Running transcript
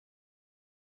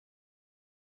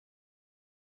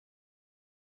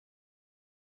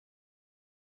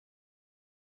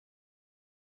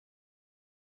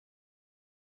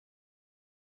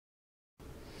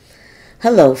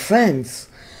Hello, friends!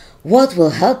 What will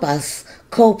help us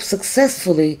cope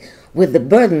successfully with the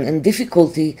burden and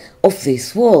difficulty of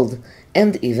this world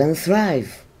and even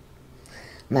thrive?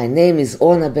 My name is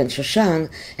Orna Ben-Shoshan,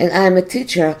 and I am a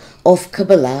teacher of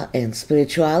Kabbalah and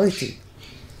spirituality.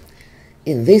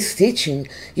 In this teaching,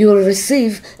 you will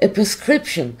receive a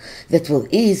prescription that will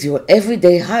ease your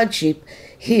everyday hardship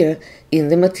here in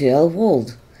the material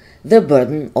world, the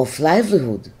burden of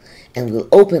livelihood, and will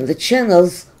open the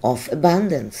channels of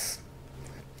abundance.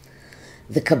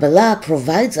 The Kabbalah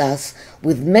provides us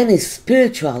with many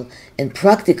spiritual and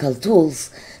practical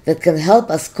tools that can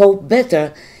help us cope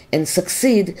better and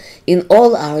succeed in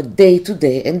all our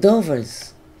day-to-day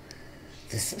endeavors.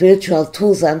 The spiritual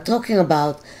tools I'm talking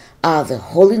about are the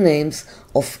holy names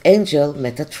of Angel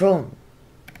Metatron.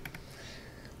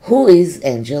 Who is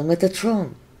Angel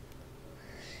Metatron?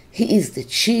 He is the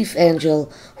chief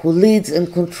angel who leads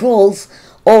and controls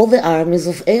all the armies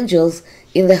of angels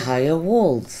in the higher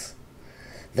worlds.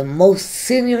 The most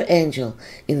senior angel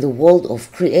in the world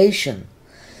of creation,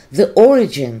 the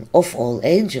origin of all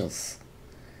angels.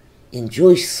 In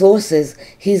Jewish sources,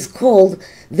 he is called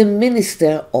the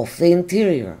minister of the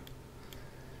interior.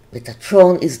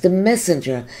 Metatron is the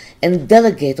messenger and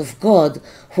delegate of God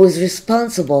who is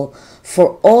responsible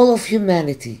for all of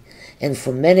humanity and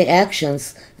for many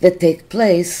actions that take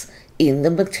place in the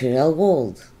material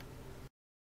world.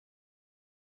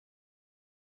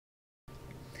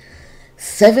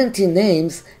 70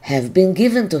 names have been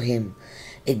given to him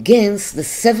against the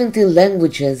 70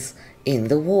 languages in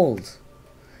the world.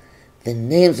 The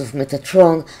names of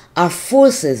Metatron are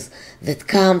forces that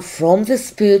come from the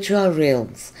spiritual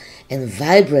realms and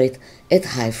vibrate at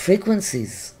high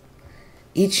frequencies.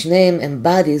 Each name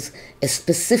embodies a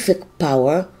specific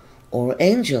power or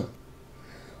angel.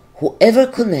 Whoever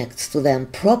connects to them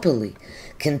properly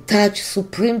can touch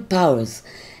supreme powers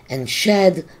and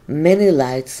shed many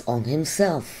lights on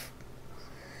himself.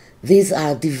 These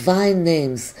are divine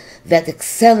names that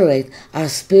accelerate our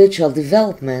spiritual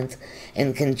development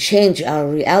and can change our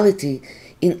reality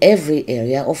in every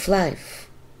area of life.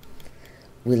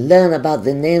 We learn about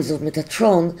the names of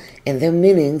Metatron and their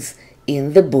meanings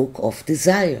in the Book of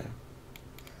Desire.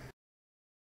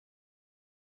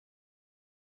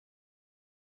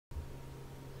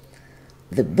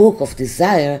 The Book of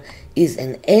Desire is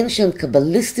an ancient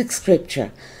Kabbalistic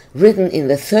scripture written in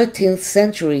the 13th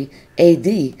century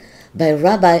AD by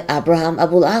Rabbi Abraham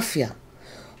Abulafia,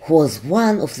 who was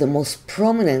one of the most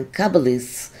prominent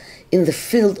Kabbalists in the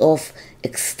field of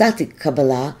ecstatic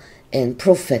Kabbalah and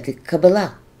prophetic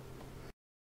Kabbalah.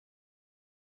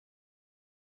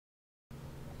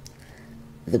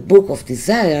 The Book of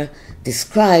Desire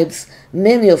describes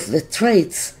many of the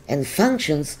traits and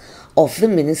functions of the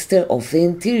minister of the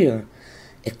interior,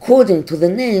 according to the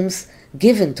names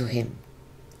given to him.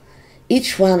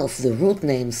 Each one of the root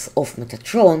names of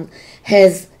Metatron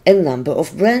has a number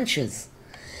of branches,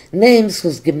 names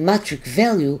whose gematριc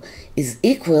value is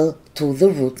equal to the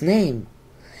root name,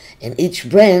 and each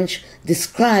branch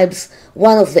describes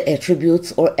one of the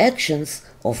attributes or actions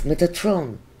of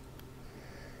Metatron.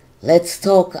 Let's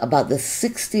talk about the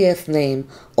 60th name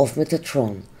of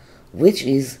Metatron, which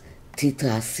is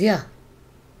Titrasya.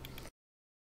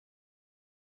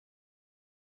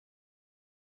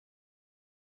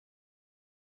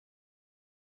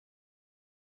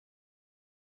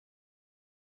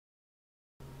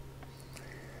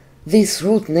 This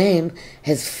root name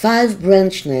has 5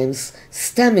 branch names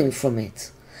stemming from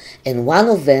it, and one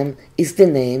of them is the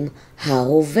name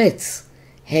Harovetz,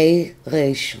 He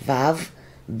Resh Vav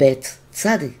Bet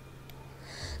Tzadi.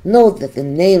 Note that the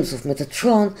names of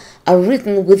Metatron are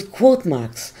written with quote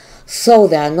marks, so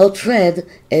they are not read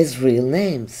as real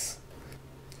names.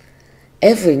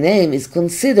 Every name is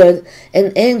considered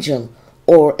an angel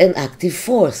or an active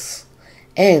force,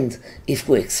 and if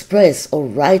we express or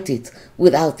write it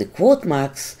without the quote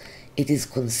marks, it is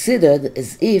considered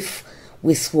as if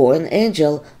we swore an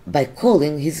angel by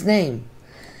calling his name.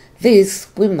 This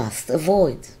we must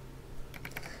avoid.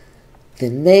 The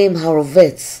name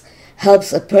Harovetz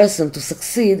helps a person to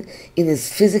succeed in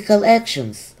his physical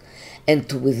actions and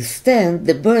to withstand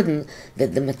the burden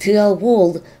that the material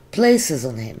world places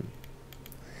on him.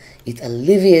 It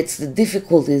alleviates the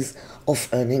difficulties of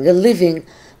earning a living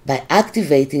by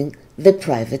activating the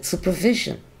private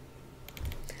supervision.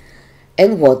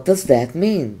 And what does that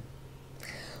mean?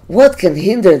 What can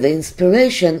hinder the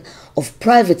inspiration of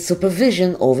private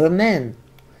supervision over man?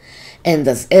 And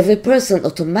does every person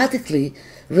automatically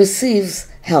receives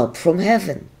help from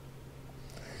heaven?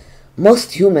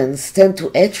 Most humans tend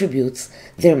to attribute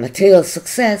their material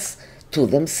success to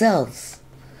themselves.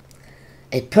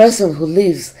 A person who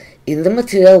lives in the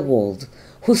material world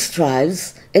who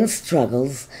strives and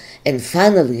struggles and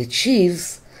finally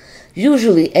achieves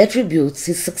usually attributes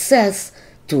his success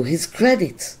to his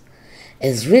credit,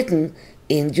 as written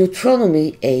in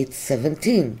Deuteronomy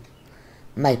 8:17.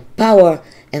 My power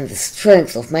and the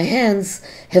strength of my hands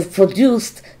have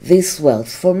produced this wealth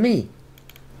for me.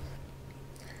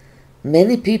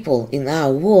 Many people in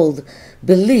our world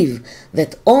believe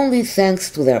that only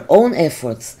thanks to their own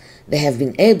efforts they have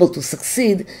been able to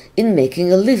succeed in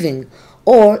making a living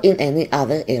or in any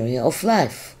other area of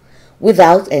life,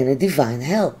 without any divine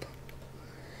help.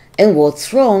 And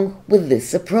what's wrong with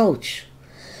this approach?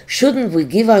 Shouldn't we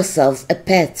give ourselves a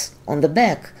pat on the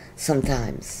back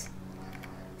sometimes?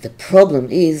 The problem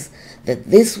is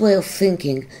that this way of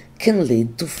thinking can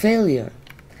lead to failure.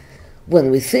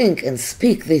 When we think and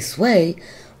speak this way,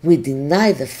 we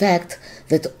deny the fact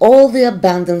that all the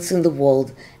abundance in the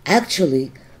world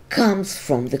actually comes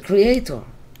from the Creator.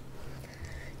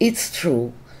 It's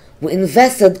true, we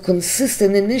invested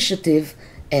consistent initiative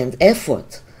and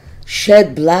effort,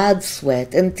 shed blood,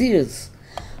 sweat, and tears,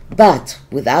 but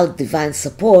without divine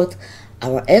support,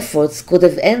 our efforts could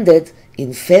have ended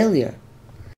in failure.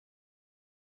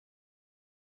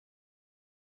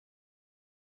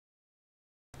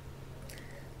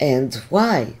 And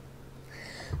why?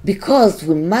 Because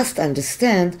we must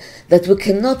understand that we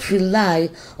cannot rely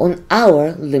on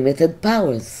our limited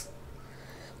powers.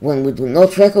 When we do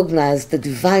not recognize the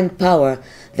divine power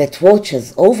that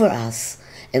watches over us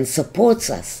and supports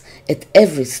us at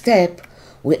every step,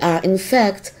 we are in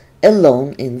fact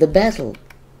alone in the battle.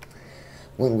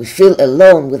 When we feel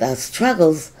alone with our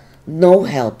struggles, no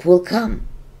help will come.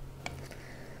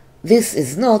 This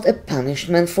is not a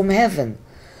punishment from heaven,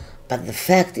 but the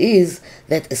fact is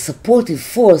that a supportive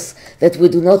force that we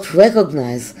do not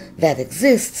recognize that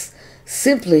exists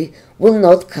simply will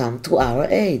not come to our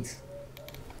aid.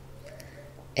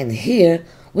 And here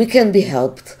we can be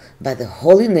helped by the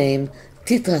holy name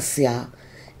Titrasya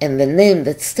and the name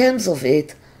that stems of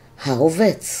it,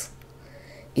 Harovetz.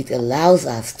 It allows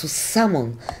us to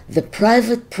summon the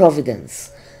private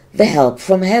providence, the help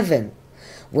from heaven,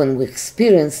 when we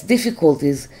experience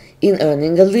difficulties in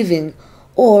earning a living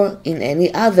or in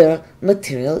any other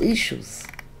material issues.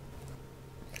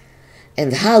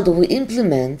 And how do we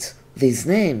implement these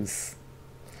names?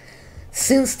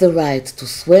 Since the right to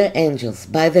swear angels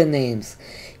by their names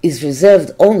is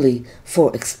reserved only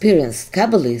for experienced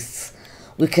Kabbalists,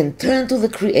 we can turn to the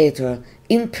Creator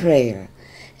in prayer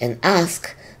and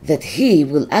ask that He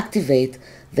will activate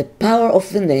the power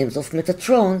of the names of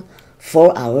Metatron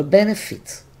for our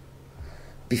benefit.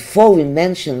 Before we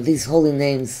mention these holy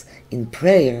names in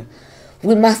prayer,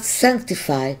 we must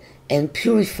sanctify and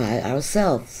purify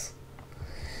ourselves.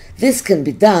 This can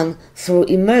be done through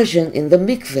immersion in the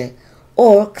mikveh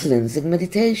or cleansing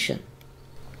meditation.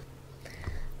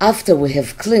 After we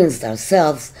have cleansed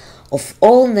ourselves of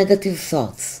all negative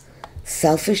thoughts,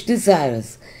 selfish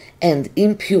desires, and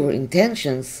impure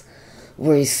intentions,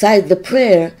 we recite the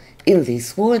prayer in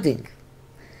this wording.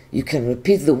 You can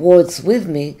repeat the words with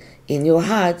me in your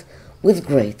heart with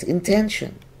great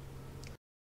intention.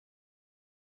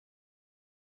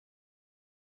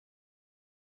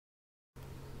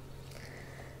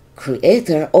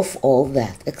 Creator of all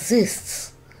that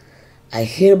exists, I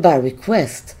hereby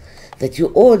request that you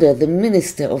order the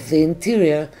Minister of the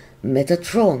Interior,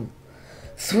 Metatron,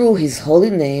 through his holy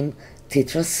name,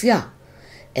 Titrasya,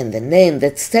 and the name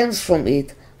that stems from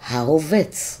it,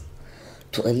 Harovetz,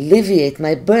 to alleviate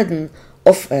my burden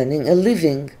of earning a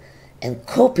living and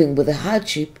coping with the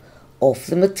hardship of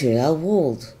the material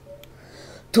world,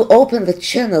 to open the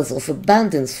channels of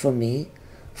abundance for me,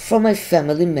 for my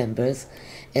family members,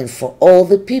 and for all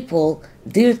the people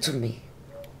dear to me.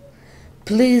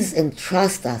 Please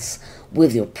entrust us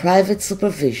with your private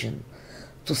supervision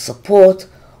to support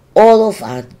all of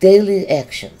our daily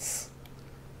actions.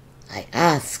 I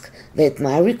ask that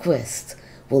my request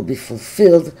will be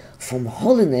fulfilled from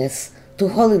holiness to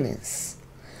holiness,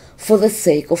 for the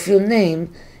sake of your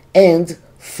name and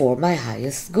for my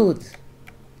highest good.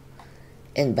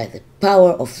 And by the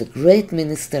power of the great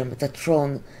minister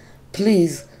Metatron,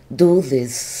 please do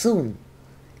this soon.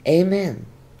 Amen.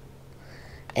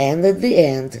 And at the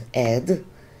end, add,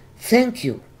 thank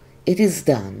you, it is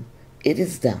done, it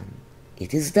is done,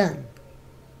 it is done.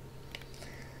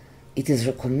 It is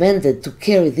recommended to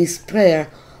carry this prayer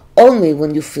only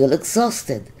when you feel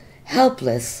exhausted,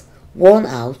 helpless, worn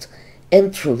out,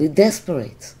 and truly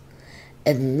desperate,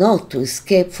 and not to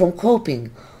escape from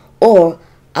coping or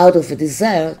out of a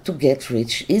desire to get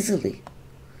rich easily.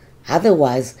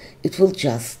 Otherwise, it will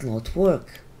just not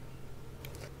work.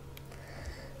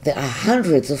 There are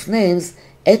hundreds of names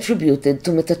attributed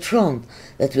to Metatron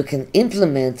that we can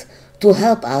implement to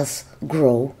help us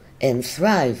grow and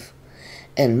thrive,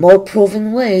 and more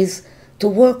proven ways to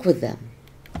work with them.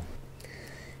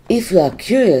 If you are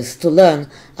curious to learn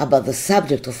about the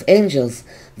subject of angels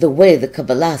the way the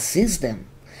Kabbalah sees them,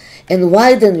 and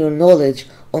widen your knowledge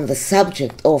on the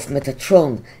subject of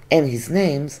Metatron and his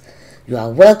names, you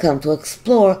are welcome to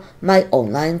explore my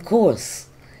online course,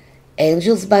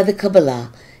 Angels by the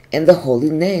Kabbalah and the Holy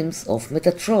Names of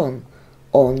Metatron,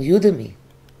 on Udemy.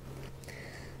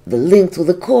 The link to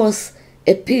the course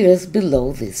appears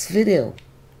below this video.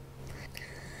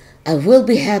 I will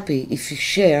be happy if you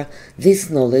share this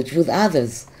knowledge with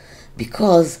others,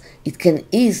 because it can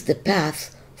ease the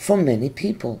path for many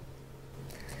people.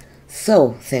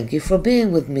 So, thank you for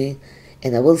being with me,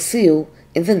 and I will see you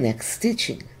in the next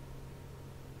teaching.